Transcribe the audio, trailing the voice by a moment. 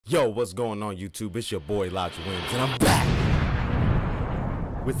Yo, what's going on YouTube? It's your boy elijjahwilliams, and I'm back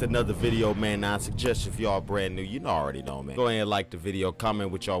with another video, man. Now I suggest if y'all brand new, you already know, man, go ahead and like the video,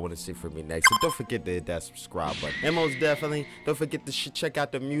 comment what y'all want to see from me next, and don't forget to hit that subscribe button. And most definitely, don't forget to check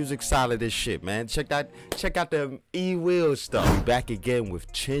out the music side of this shit, man. Check out the E-Will stuff. We back again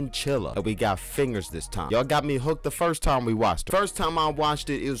with Chinchilla, and we got Fingers this time. Y'all got me hooked the first time we watched it. First time I watched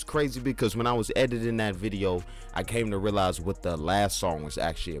it, it was crazy because when I was editing that video, I came to realize what the last song was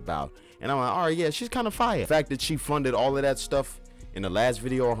actually about, and I'm like, all right, yeah, she's kind of fire. The fact that she funded all of that stuff in the last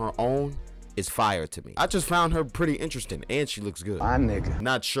video on her own is fire to me. I just found her pretty interesting, and she looks good. My nigga.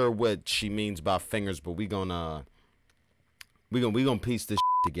 Not sure what she means by fingers, but we gonna piece this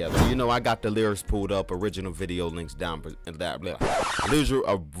together. You know, I got the lyrics pulled up. Original video links down, and that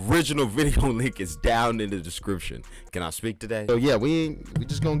original video link is down in the description. Can I speak today? So yeah, we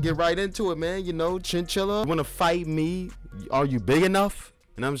just gonna get right into it, man. You know, Chinchilla, wanna fight me? Are you big enough?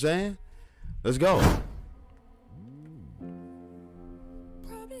 You know what I'm saying? Let's go.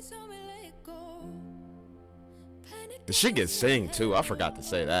 The shit can sing too. I forgot to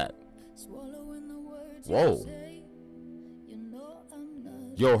say that. Whoa.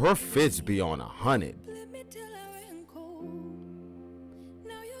 Yo, her fits be on 100.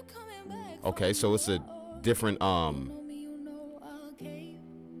 Okay, so it's a different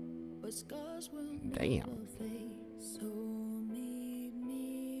damn.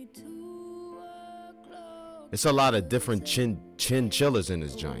 It's a lot of different chinchillas in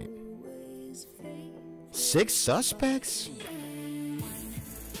this joint. 6 suspects?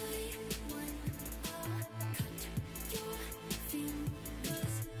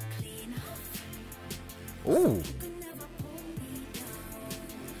 Ooh.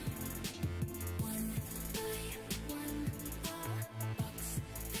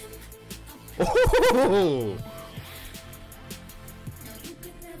 Oh.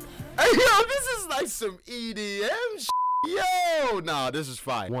 Hey, yo, this is like some EDM shit. Yo, nah, this is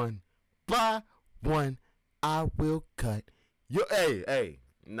fine. One by one, I will cut your. Hey,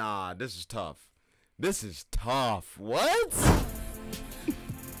 nah, this is tough. This is tough. What?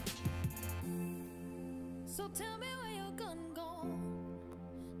 So tell me where your gun gone,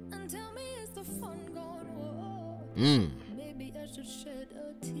 and tell me is the fun gone. Whoa. Maybe I should shed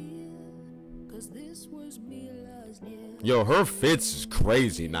a tear, 'cause this was me last year. Yo, her fits is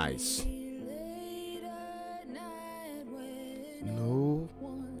crazy nice. No,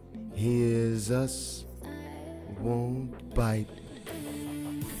 here's us. Won't bite.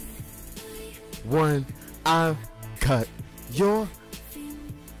 One, I'll cut your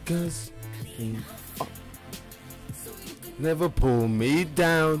fingers. Never pull me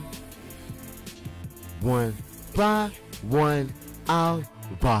down. One by one, I'll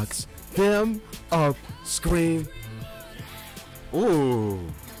box them up. Scream. Ooh.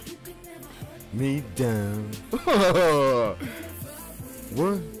 Me down.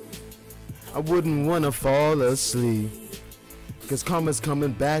 What? I wouldn't wanna fall asleep, 'cause karma's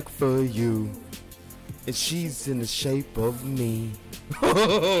coming back for you, and she's in the shape of me.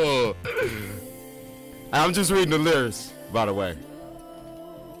 I'm just reading the lyrics, by the way.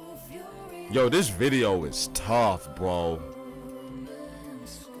 Yo, this video is tough, bro.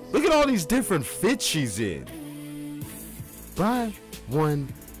 Look at all these different fits she's in. By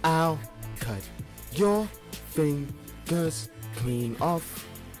one, I'll cut your fingers clean off,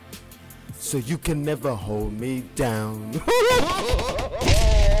 so you can never hold me down.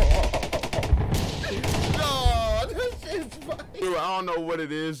 No, this shit's funny. Dude, I don't know what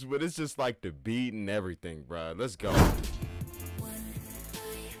it is, but it's just like the beat and everything, bro. Let's go.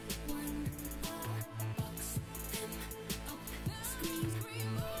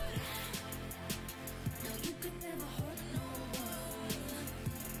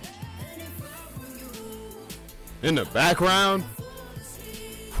 In the background,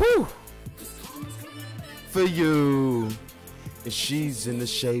 whew, for you, and she's in the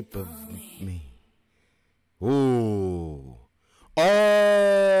shape of me. Ooh,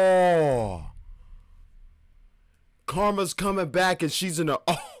 oh, karma's coming back, and she's in a,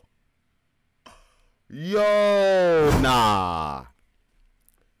 oh, yo, nah,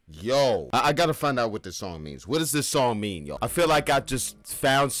 yo, I gotta find out what this song means. What does this song mean, yo? I feel like I just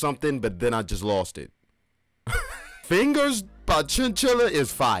found something, but then I just lost it. Fingers by Chinchilla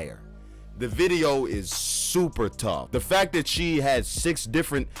is fire. The video is super tough. The fact that she had 6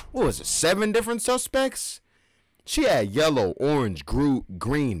 different, what was it, 7 different suspects? She had yellow, orange,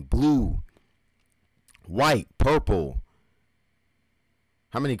 green, blue, white, purple.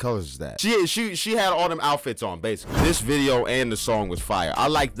 How many colors is that? She had all them outfits on, basically. This video and the song was fire. I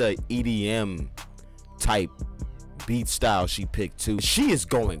like the EDM type beat style she picked too. She is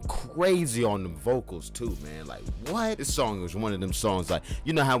going crazy on them vocals too, man. Like, what? This song was one of them songs, like,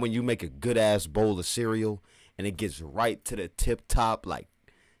 you know how when you make a good ass bowl of cereal and it gets right to the tip top, like,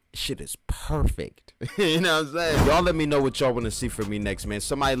 shit is perfect. You know what I'm saying? Y'all let me know what y'all want to see from me next, man.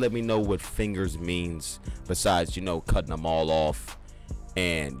 Somebody let me know what fingers means besides, you know, cutting them all off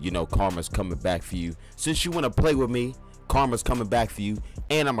and, you know, karma's coming back for you. Since you want to play with me, karma's coming back for you,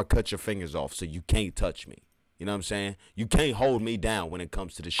 and I'm gonna cut your fingers off so you can't touch me. You know what I'm saying? You can't hold me down when it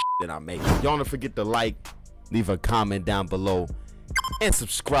comes to the shit that I make. Y'all don't forget to like, leave a comment down below, and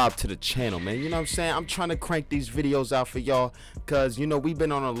subscribe to the channel, man. You know what I'm saying? I'm trying to crank these videos out for y'all because, you know, we've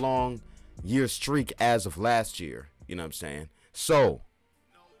been on a long year streak as of last year. You know what I'm saying? So,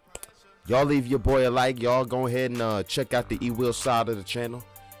 y'all leave your boy a like. Y'all go ahead and check out the E-Will side of the channel.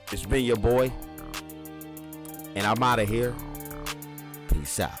 It's been your boy, and I'm out of here.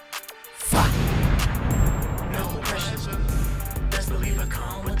 Peace out. Fuck. No pressure. Best believe I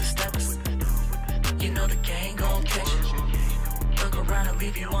come with the steps. You know the gang gon' catch you. Look around and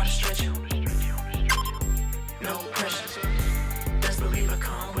leave you on a stretcher. No pressure. Best believe I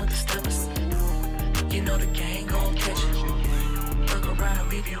come with the steps. You know the gang gon' catch you. Look around and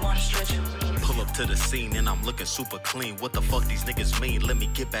leave you on a stretcher. Pull up to the scene and I'm looking super clean. What the fuck these niggas mean? Let me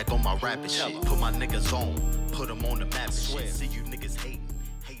get back on my rapping shit. Put my niggas on, put them on the map and shit. See you niggas hate.